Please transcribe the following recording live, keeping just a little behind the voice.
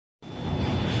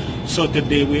So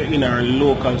today we're in our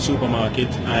local supermarket,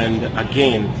 and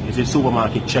again it's a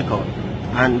supermarket checkout,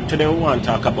 and today we want to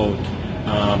talk about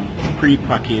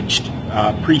pre-packaged,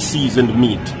 pre-seasoned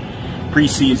meat,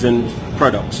 pre-seasoned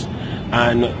products.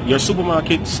 And your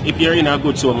supermarkets, if you're in a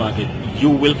good supermarket, you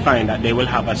will find that they will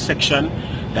have a section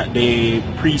that they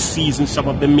pre-season some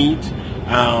of the meat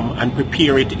and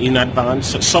prepare it in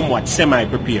advance, somewhat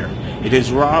semi-prepare. It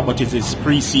is raw, but it is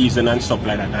pre-seasoned and stuff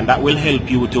like that, and that will help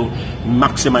you to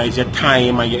maximize your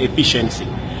time and your efficiency.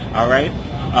 All right.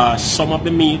 Some of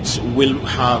the meats will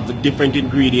have different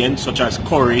ingredients, such as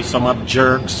curry. Some have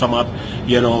jerk. Some have,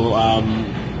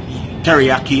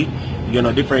 teriyaki.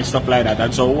 Different stuff like that.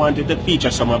 And so we wanted to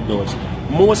feature some of those.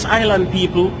 Most island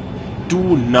people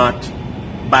do not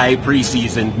buy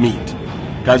pre-seasoned meat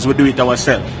because we do it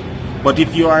ourselves. But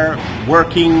if you are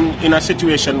working in a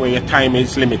situation where your time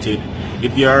is limited,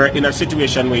 if you're in a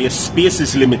situation where your space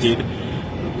is limited,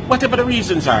 whatever the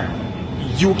reasons are,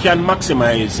 you can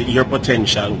maximize your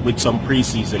potential with some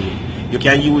pre-seasoned meat. You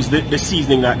can use the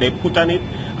seasoning that they put on it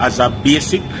as a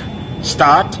basic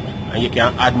start, and you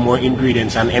can add more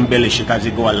ingredients and embellish it as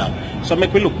you go along. So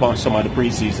make we look for some of the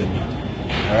pre-seasoned meat.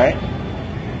 Alright?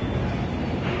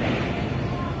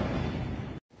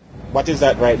 What is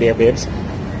that right there, babes?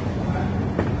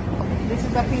 This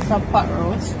is a piece of pot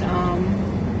roast,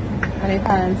 and it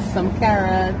has some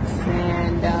carrots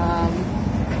and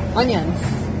onions.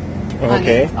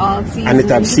 Okay. And all seasoned, and it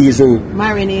has seasoned.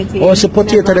 Marinated. Oh, so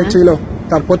potato there too, It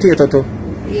has potato too.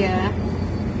 Yeah.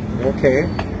 Okay.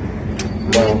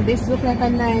 Wow. And this looks like a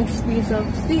nice piece of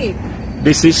steak.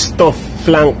 This is stuffed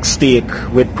flank steak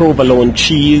with provolone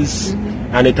cheese,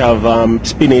 and it have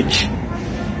spinach.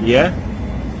 Yeah.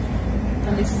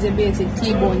 And this is a basic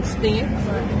T-bone steak.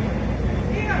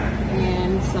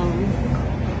 And some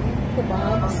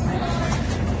kebabs.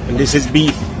 And this is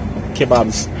beef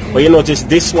kebabs. But you notice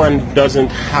this one doesn't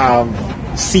have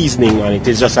seasoning on it.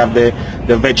 It just have the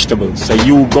vegetables. So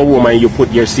you go home and you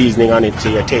put your seasoning on it to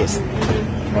your taste.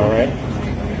 Alright.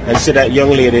 And see that young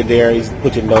lady there is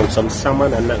putting down some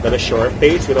salmon. I'm not going to show her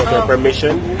face without her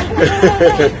permission.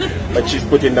 But she's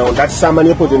putting down, that salmon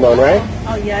you're putting down, right?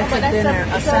 Oh yeah, it's a dinner,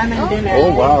 a salmon dinner.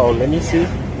 Oh wow, let me see.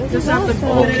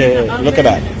 Okay, look at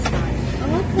that.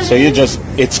 So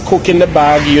it's cooked in the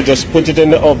bag, you just put it in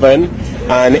the oven,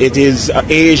 and it is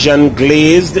Asian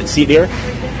glazed, see there?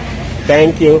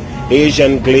 Thank you.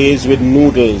 Asian glazed with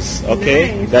noodles,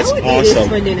 okay? Nice. That's awesome.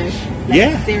 For dinner.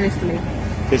 Yeah. Seriously.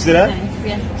 You see that? Nice.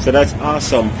 Yeah. So that's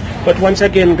awesome. But once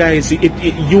again, guys, you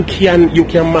can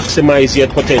maximize your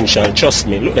potential. Trust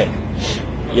me. Look there.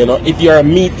 If you're a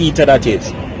meat eater, that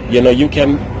is, you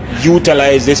can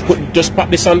utilize this. Just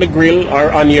put this on the grill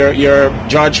or on your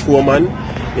George Foreman.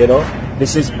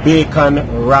 This is bacon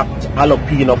wrapped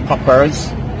jalapeno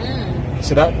poppers.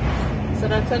 See that? So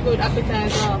that's a good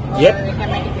appetizer. Yep. You can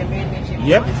make it your main dish.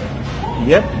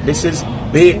 Yep. This is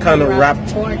bacon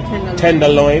wrapped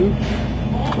tenderloin.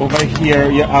 Over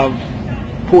here you have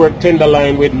pork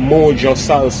tenderloin with mojo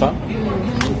salsa.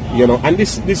 And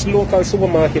this local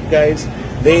supermarket, guys,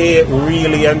 they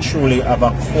really and truly have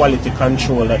a quality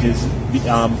control that is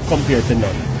compared to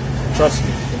none. Trust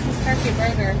me. This is turkey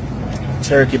burger.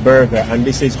 Turkey burger, and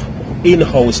this is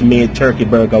in-house made turkey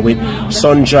burger with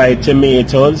sun-dried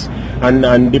tomatoes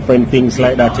and different things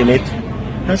like that in it.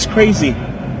 That's crazy,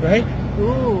 right?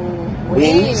 Ooh,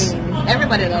 wings.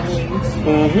 Everybody loves wings.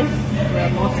 Well,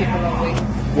 most people love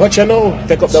wings. What you know?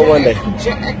 Take up that one there.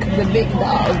 Jerk, the big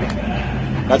dog.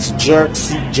 That's jerk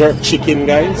chicken,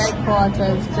 guys. Like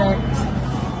quarters, jerked.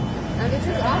 And this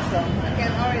is awesome.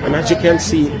 And as you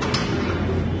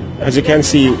can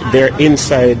see, they're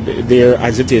inside there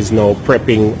as it is now,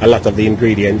 prepping a lot of the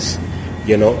ingredients,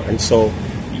 and so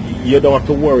you don't have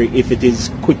to worry if it is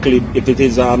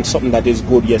something that is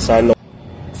good, yes or no.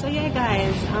 So yeah,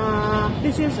 guys,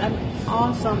 this is an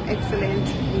awesome, excellent,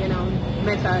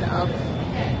 method of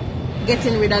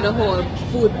getting rid of the whole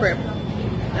food prep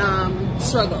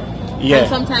struggle. Yeah. And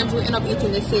sometimes we end up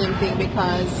eating the same thing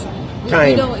because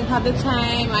we don't have the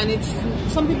time, and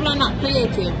some people are not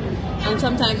creative, and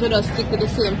sometimes we just stick to the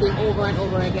same thing over and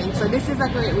over again. So this is a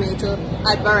great way to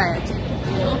add variety.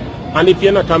 And if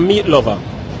you're not a meat lover,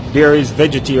 there is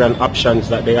vegetarian options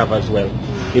that they have as well.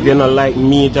 If you're not like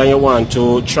meat and you want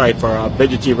to try for a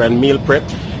vegetarian meal prep,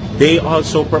 they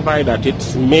also provide that.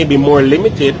 It's maybe more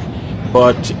limited,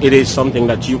 but it is something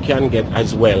that you can get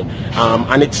as well.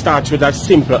 And it starts with as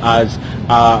simple as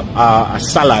a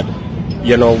salad,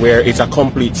 where it's a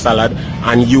complete salad,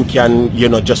 and you can,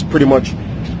 just pretty much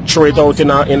throw it out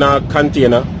in a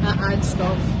container. Add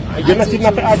stuff. You're not even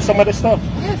have to add some of the stuff.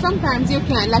 Yeah, sometimes you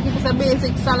can. Like if it's a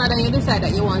basic salad and you decide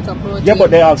that you want some protein. Yeah,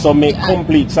 but they also make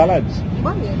complete salads.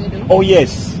 Well, yeah, they do. Oh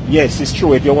yes, yes, it's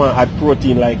true. If you want to add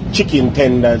protein like chicken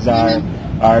tenders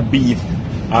or beef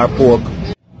or pork.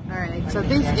 Alright, so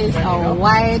this is a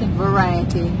wide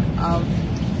variety of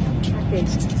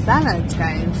packaged salads,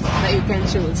 guys, that you can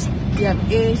choose. You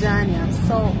have Asian, you have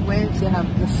Southwest, you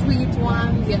have the sweet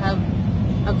ones, you have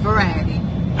a variety.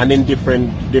 And in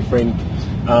different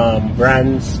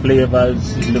brands,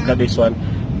 flavors. Look at this one: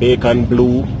 bacon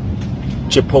blue,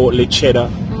 chipotle cheddar,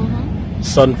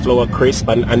 sunflower crisp,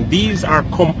 and these are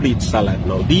complete salad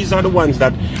now. These are the ones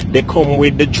that they come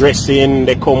with the dressing,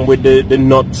 they come with the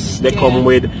nuts, they come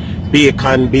with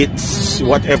bacon bits,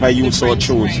 whatever you so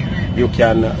choose. You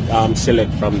can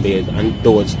select from there and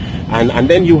those. And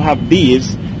then you have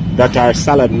these that are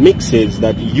salad mixes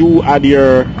that you add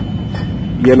your,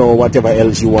 you know, whatever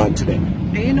else you want to them.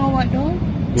 And you know what though?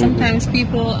 Sometimes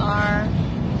people are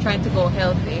trying to go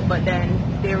healthy, but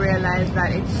then they realize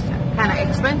that it's kind of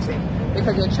expensive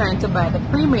because you're trying to buy the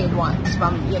pre-made ones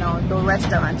from, you know, the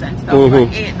restaurants and stuff for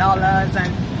 $8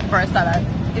 and for a salad.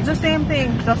 It's the same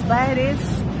thing. Just buy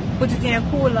this, put it in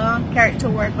your cooler, carry it to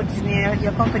work, put it in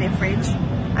your company fridge,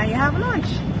 and you have lunch.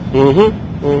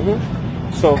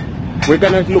 So we're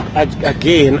gonna look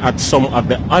again at some of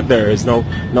the others now.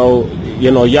 You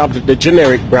know, you have the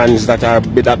generic brands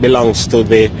that belongs to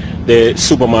the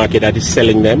supermarket that is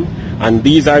selling them, and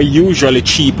these are usually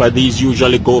cheaper. These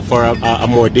usually go for a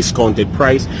more discounted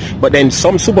price, but then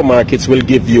some supermarkets will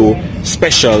give you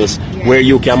specials where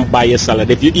you can buy a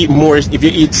salad. If you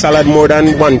eat salad more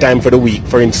than one time for the week,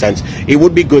 for instance, it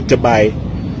would be good to buy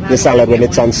the salad when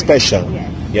it's on special.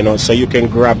 You know, so you can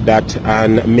grab that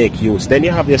and make use. Then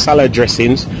you have your salad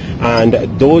dressings, and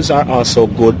those are also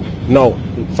good. Now,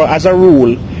 as a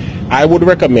rule, I would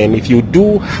recommend, if you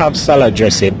do have salad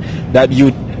dressing, that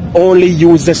you only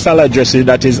use the salad dressing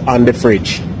that is on the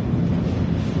fridge.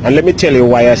 And let me tell you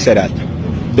why I say that.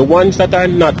 The ones that are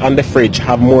not on the fridge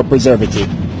have more preservative.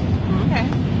 Okay.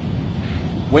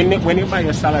 When you buy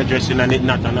a salad dressing and it's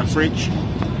not on the fridge,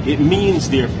 it means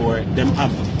therefore them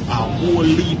have a whole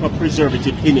heap of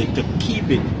preservative in it to keep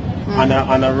it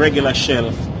on a regular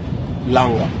shelf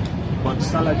longer. But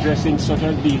salad dressings such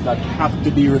as these that have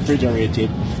to be refrigerated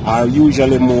are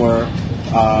usually more,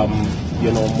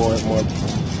 you know, more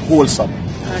wholesome,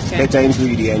 better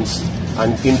ingredients,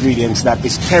 and ingredients that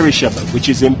is perishable, which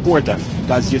is important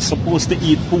because you're supposed to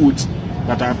eat foods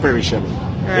that are perishable.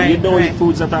 When you don't eat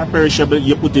foods that are perishable,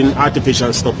 you're putting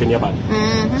artificial stuff in your body.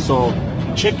 So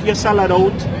check your salad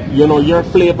out, you know, your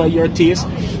flavor, your taste,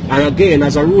 and again,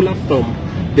 as a rule of thumb,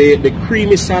 the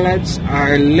creamy salads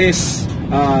are less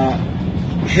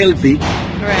healthy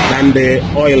than the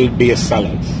oil-based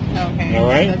salads. Okay. All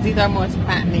right. So these are more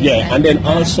fattening. Yeah, and then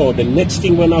also the next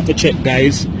thing we have to check,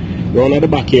 guys, we're on the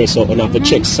back here, so we have to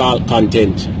check salt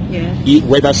content. Eat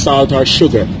whether salt or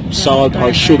sugar,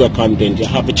 sugar content. You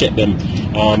have to check them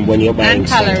when you're buying. And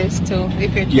calories too,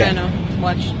 if you're trying to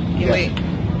watch your weight.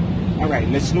 All right,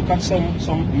 let's look at some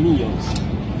meals.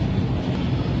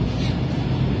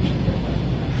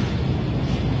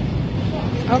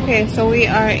 Okay, so we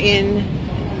are in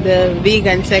the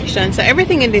vegan section. So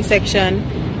everything in this section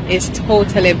is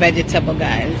totally vegetable,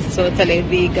 guys. Totally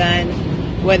vegan,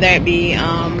 whether it be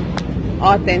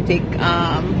authentic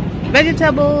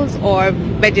vegetables or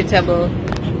vegetable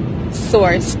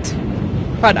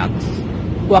sourced products,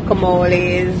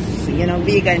 guacamoles, you know,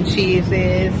 vegan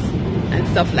cheeses and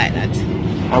stuff like that.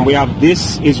 And we have,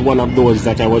 this is one of those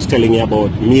that I was telling you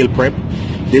about, meal prep.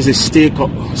 This is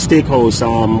steakhouse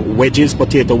wedges,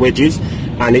 potato wedges,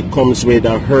 and it comes with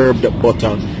a herbed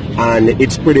butter, and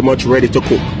it's pretty much ready to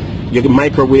cook. You can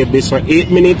microwave this for 8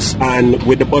 minutes, and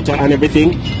with the butter and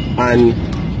everything, and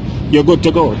you're good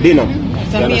to go. Dinner.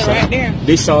 That's a meal right there.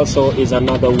 This also is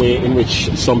another way in which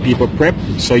some people prep.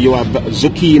 So you have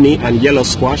zucchini and yellow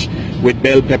squash with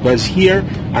bell peppers here,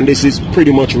 and this is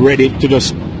pretty much ready to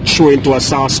just throw into a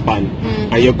saucepan,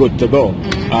 and you're good to go.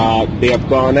 They have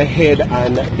gone ahead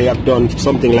and they have done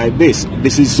something like this.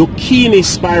 This is zucchini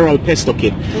spiral pesto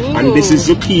kit, and this is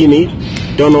zucchini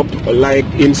done up like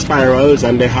in spirals,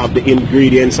 and they have the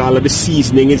ingredients, all of the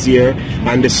seasoning is here,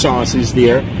 and the sauce is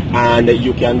there, and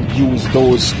you can use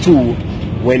those too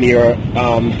when you're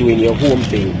doing your home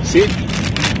thing. See,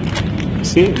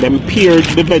 them paired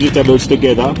the vegetables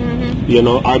together, you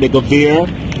know, artichoke,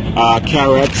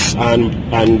 carrots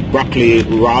and broccoli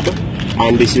rabe,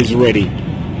 and this is ready.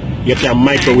 You can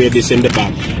microwave this in the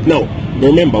bag. Now,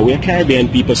 remember, we're Caribbean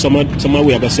people. Some we are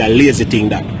going to say a lazy thing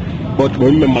that. But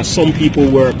remember, some people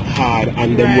work hard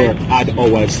and they work odd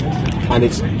hours and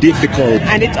it's difficult.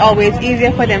 And it's always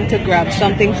easier for them to grab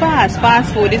something fast.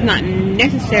 Fast food is not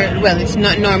necessarily, well, it's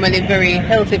not normally very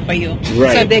healthy for you.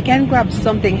 Right. So if they can grab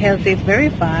something healthy very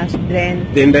fast,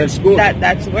 then that's good.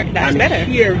 That's and better.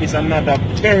 Here is another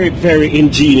very, very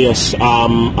ingenious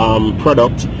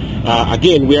product.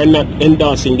 Again, we are not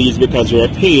endorsing these because we are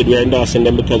paid. We are endorsing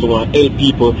them because we want to help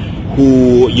people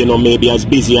who, you know, maybe as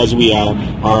busy as we are,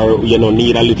 or, you know,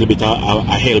 need a little bit of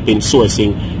help in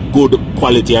sourcing good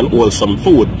quality and wholesome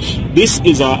food. This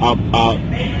is a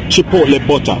chipotle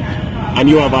butter, and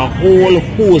you have a whole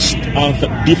host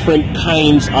of different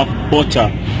kinds of butter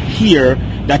here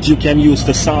that you can use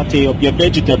to saute up your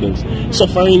vegetables. So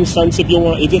for instance, if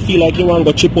you feel like you want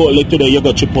to go chipotle today, you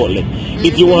go chipotle.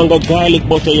 If you want to go garlic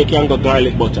butter, you can go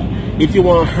garlic butter. If you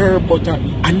want herb butter,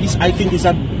 and this, I think, is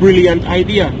a brilliant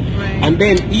idea. Right. And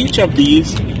then each of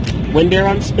these, when they're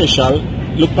on special,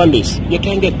 look on this, you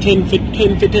can get 10 for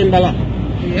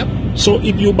 $10. Yep. So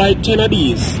if you buy 10 of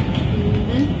these,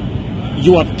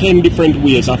 you have 10 different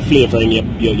ways of flavoring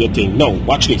your thing. Now,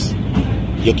 watch this.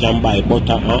 You can buy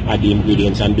butter and add the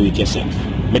ingredients and do it yourself.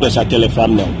 Because I tell you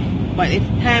from now. But if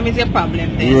time is your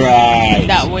problem, then right,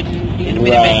 that wouldn't be the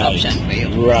best option for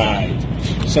you. Right.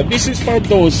 So this is for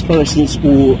those persons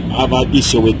who have an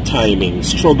issue with timing,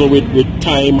 struggle with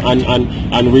time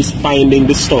and finding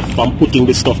the stuff and putting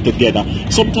the stuff together.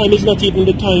 Sometimes it's not even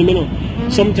the time, you know.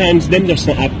 Sometimes them just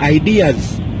don't have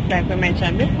ideas. Like we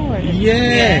mentioned before.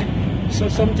 Yeah. So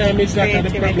sometimes it's that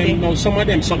the problem. Now some of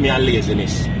them something are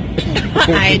laziness.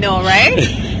 I know, right?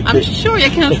 I'm sure you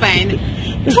can find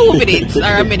 2 minutes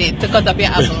or a minute to cut up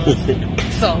your apples.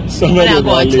 So I'm not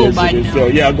going too bad now. So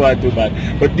yeah, go too bad.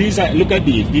 But these are, look at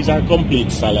these. These are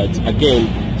complete salads.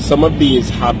 Again, some of these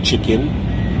have chicken,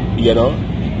 you know,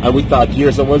 and we thought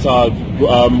yours was all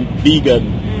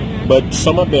vegan, but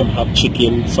some of them have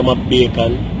chicken, some have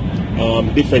bacon,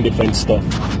 different stuff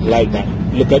like that.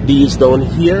 Look at these down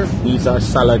here. These are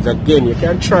salads. Again, you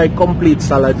can try complete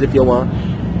salads if you want.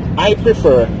 I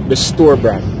prefer the store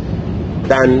brand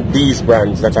than these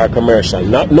brands that are commercial.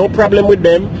 No problem with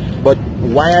them, but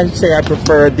why I say I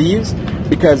prefer these,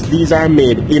 because these are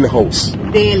made in-house.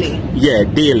 Daily. Yeah,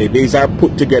 daily. These are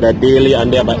put together daily,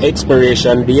 and they have an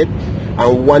expiration date,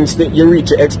 and once you reach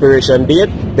the expiration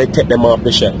date, they take them off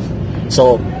the shelf.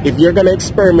 So if you're going to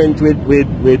experiment with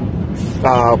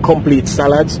complete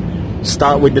salads,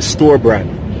 start with the store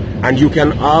brand. And you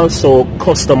can also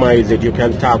customize it. You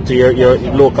can talk to your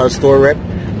local store rep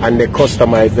and they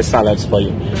customize the salads for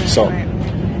you. So,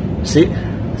 see,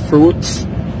 fruits,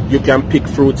 you can pick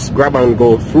fruits, grab and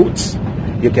go fruits.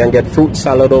 You can get fruit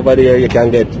salad over there. You can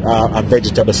get a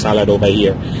vegetable salad over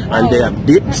here. And they have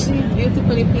dips.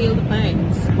 Beautifully peeled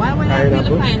pines. Why when I peel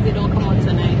the pines, they don't come out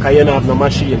so nice? Because you don't have no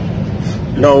machine.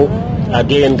 Now,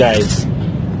 again, guys,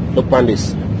 look on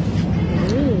this.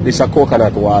 This is a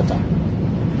coconut water.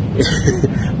 I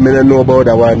don't know about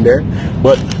that one there,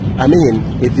 but I mean,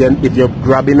 if you're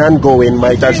grabbing and going,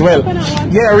 might as well.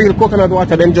 Yeah, real coconut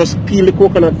water. Then just peel the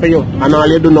coconut for you, and all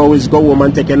you do now is go home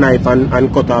and take a knife and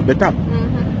cut off the top,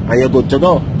 and you're good to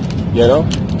go. You know.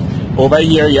 Over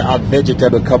here you have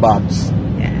vegetable kebabs.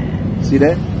 Yeah. See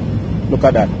there? Look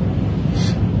at that.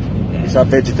 It's a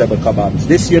vegetable kebabs.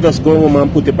 This you just go home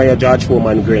and put it on your George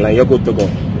Foreman grill, and you're good to go.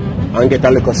 And get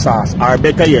a little sauce, or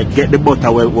better yet, get the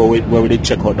butter where we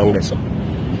check out down there, so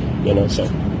you know,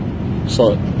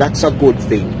 so that's a good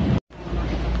thing.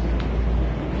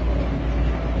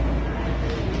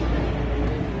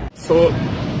 So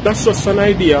that's just an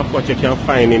idea of what you can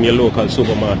find in your local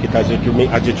supermarket as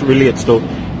it relates to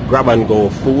grab and go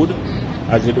food,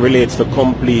 as it relates to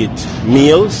complete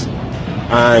meals.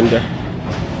 And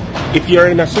if you're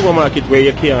in a supermarket where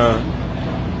you can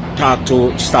talk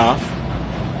to staff,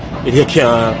 if you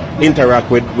can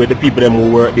interact with the people them who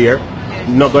work there,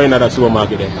 not going to the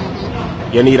supermarket then.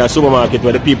 You need a supermarket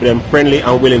where the people them friendly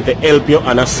and willing to help you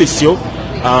and assist you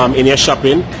in your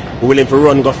shopping, willing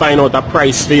to go find out a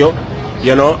price for you,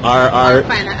 you know, or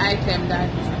find an item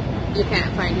that you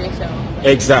can't find yourself.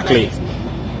 Exactly.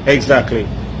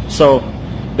 So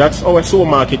that's our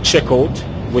supermarket checkout.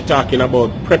 We're talking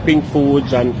about prepping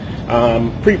foods and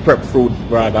pre-prep food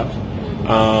rather.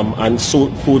 And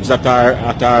foods that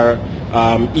are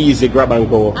easy grab and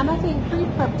go. And I think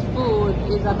pre-prepped food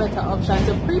is a better option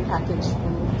to pre-packaged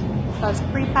food, because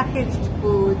pre-packaged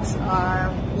foods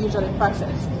are usually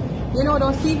processed. You know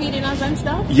those TV dinners and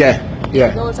stuff? Yeah.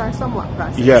 Those are somewhat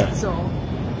processed. Yeah. So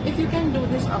if you can do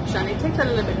this option, it takes a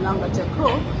little bit longer to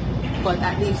cook, but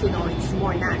at least you know it's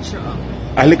more natural.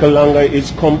 A little longer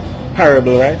is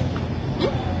comparable, right?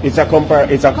 It's a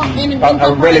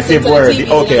relative word.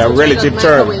 Okay, a relative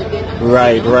term.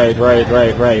 Right.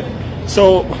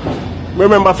 So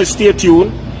remember to stay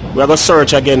tuned. We're going to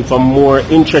search again for more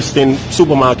interesting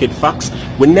supermarket facts.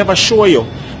 We never show you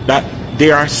that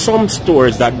there are some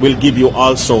stores that will give you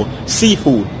also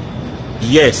seafood.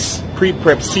 Yes,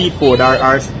 pre-prep seafood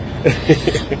are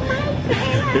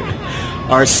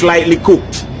slightly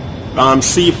cooked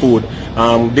seafood.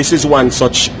 This is one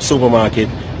such supermarket.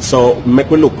 So make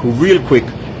we look real quick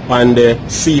on the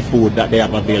seafood that they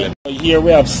have available. Here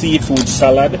we have seafood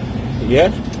salad,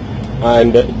 yeah,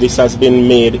 and this has been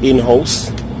made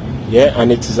in-house, yeah,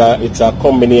 and it's a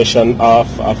combination of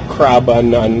crab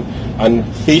and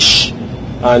fish,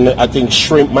 and I think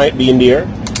shrimp might be in there,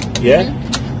 yeah.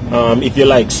 If you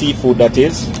like seafood, that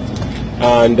is.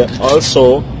 And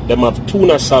also them have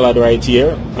tuna salad right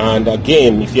here, and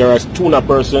again, if you're a tuna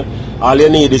person, all you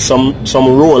need is some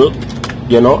roll,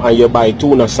 you know, and you buy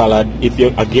tuna salad if you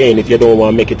don't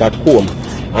want to make it at home.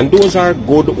 And those are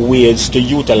good ways to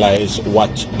utilize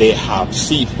what they have,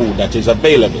 seafood that is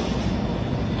available.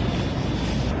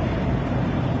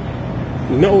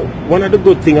 Now, one of the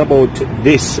good things about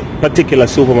this particular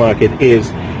supermarket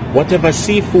is whatever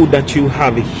seafood that you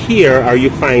have here or you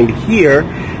find here,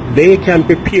 they can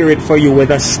prepare it for you,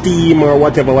 whether steam or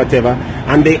whatever,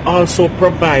 and they also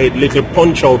provide little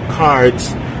punch out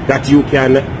cards that you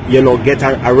can, you know, get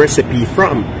a recipe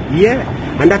from. Yeah,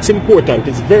 and that's important.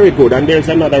 It's very good. And there's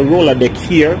another roller deck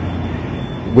here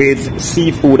with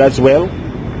seafood as well.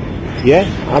 Yeah,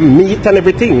 and meat and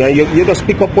everything, and you just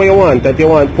pick up what you want. If you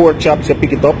want pork chops, you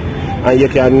pick it up, and you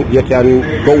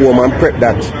can go home and prep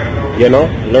that. You know,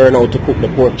 learn how to cook the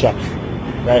pork chops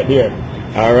right here.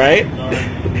 All right.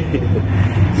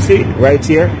 See right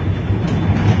here,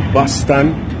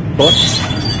 Boston butts,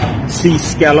 sea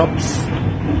scallops.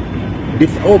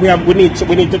 We need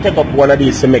to take up one of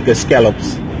these to make the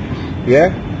scallops.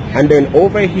 Yeah, and then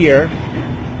over here,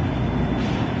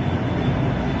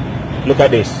 look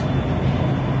at this.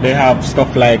 They have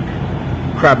stuff like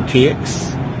crab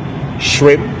cakes,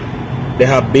 shrimp. They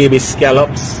have baby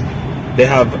scallops. They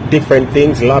have different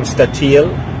things, lobster tail,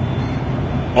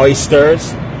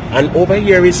 oysters. And over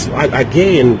here is,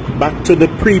 again, back to the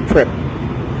pre-prep.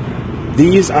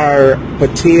 These are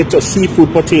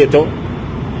seafood potato.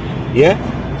 Yeah,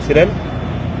 see them?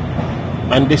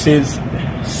 And this is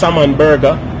salmon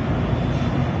burger.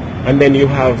 And then you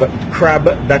have crab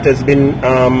that has been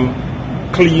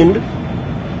cleaned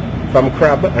from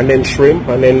crab, and then shrimp,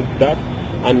 and then that.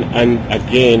 And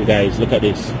again, guys, look at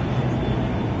this.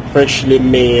 Freshly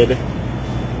made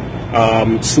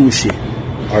sushi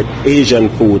or Asian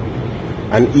food,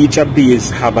 and each of these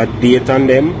have a date on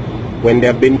them when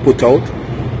they've been put out.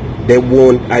 They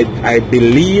won't, I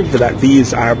believe that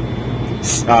these are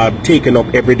taken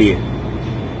up every day.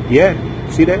 Yeah,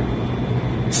 see that?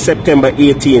 September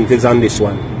 18th is on this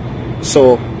one.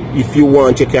 So if you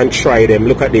want, you can try them.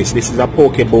 Look at this. This is a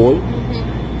poke bowl.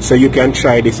 So you can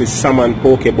try this. Is salmon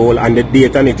poke bowl, and the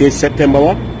date on it is September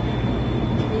what?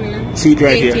 See it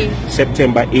right 18th. Here,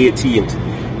 September 18th.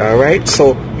 All right,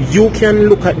 so you can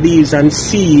look at these and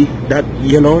see that,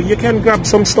 you know, you can grab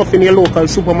some stuff in your local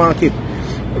supermarket,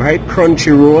 right?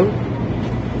 Crunchy roll.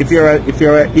 If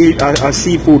you're a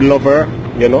seafood lover,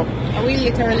 you know. We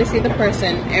literally see the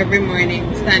person every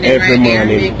morning standing every right morning,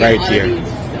 there making right all here. Of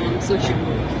these sushi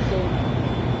bowls. So,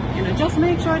 you know, just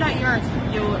make sure that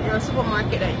your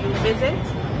supermarket that you visit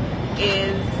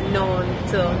is known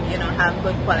to, you know, have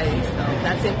good quality stuff.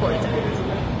 That's important.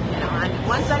 You know, and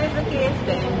once that is the case,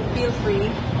 then feel free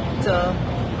to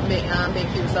make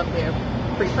use of their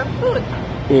pre-prep food.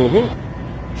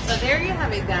 So there you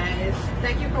have it, guys.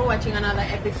 Thank you for watching another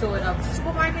episode of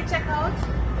Supermarket Checkouts,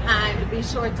 and be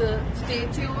sure to stay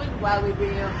tuned while we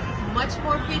bring you much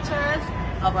more features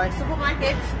of our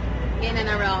supermarkets in and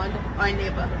around our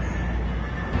neighborhood.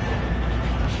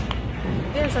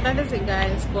 Yeah, so that is it,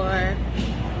 guys, for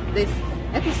this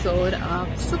episode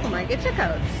of Supermarket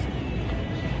Checkouts.